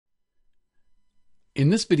In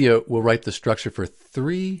this video, we'll write the structure for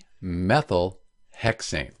 3-methyl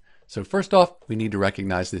hexane. So first off, we need to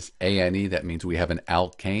recognize this ANE. That means we have an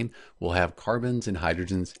alkane. We'll have carbons and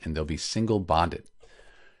hydrogens, and they'll be single bonded.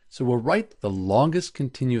 So we'll write the longest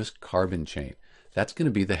continuous carbon chain. That's going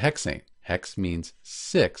to be the hexane. Hex means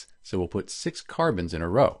 6, so we'll put 6 carbons in a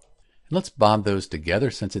row. And let's bond those together.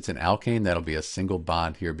 Since it's an alkane, that'll be a single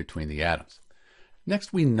bond here between the atoms.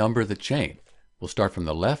 Next, we number the chain. We'll start from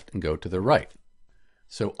the left and go to the right.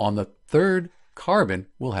 So on the 3rd carbon,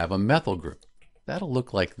 we'll have a methyl group. That'll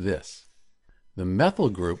look like this. The methyl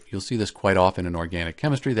group, you'll see this quite often in organic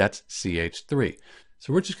chemistry, that's CH3.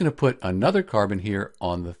 So we're just going to put another carbon here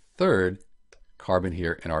on the 3rd carbon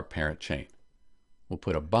here in our parent chain. We'll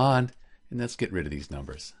put a bond, and let's get rid of these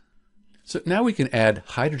numbers. So now we can add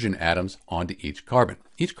hydrogen atoms onto each carbon.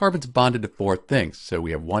 Each carbon's bonded to 4 things. So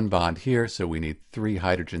we have 1 bond here, so we need 3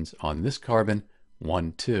 hydrogens on this carbon.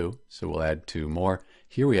 1, 2, so we'll add 2 more.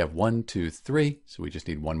 Here we have 1, 2, 3, so we just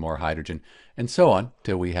need 1 more hydrogen, and so on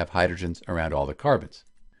till we have hydrogens around all the carbons.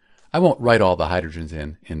 I won't write all the hydrogens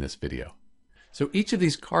in this video. So each of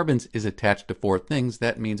these carbons is attached to 4 things.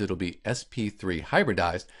 That means it'll be sp3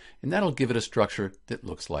 hybridized, and that'll give it a structure that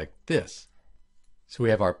looks like this. So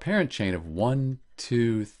we have our parent chain of 1,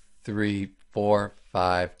 2, 3, 4,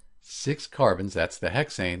 5, 6 carbons, that's the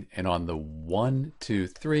hexane, and on the 1, 2,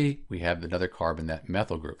 3, we have another carbon, that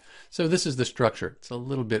methyl group. So this is the structure. It's a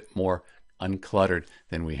little bit more uncluttered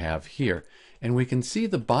than we have here. And we can see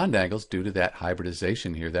the bond angles due to that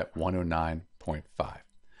hybridization here, that 109.5.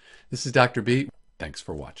 This is Dr. B. Thanks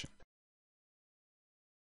for watching.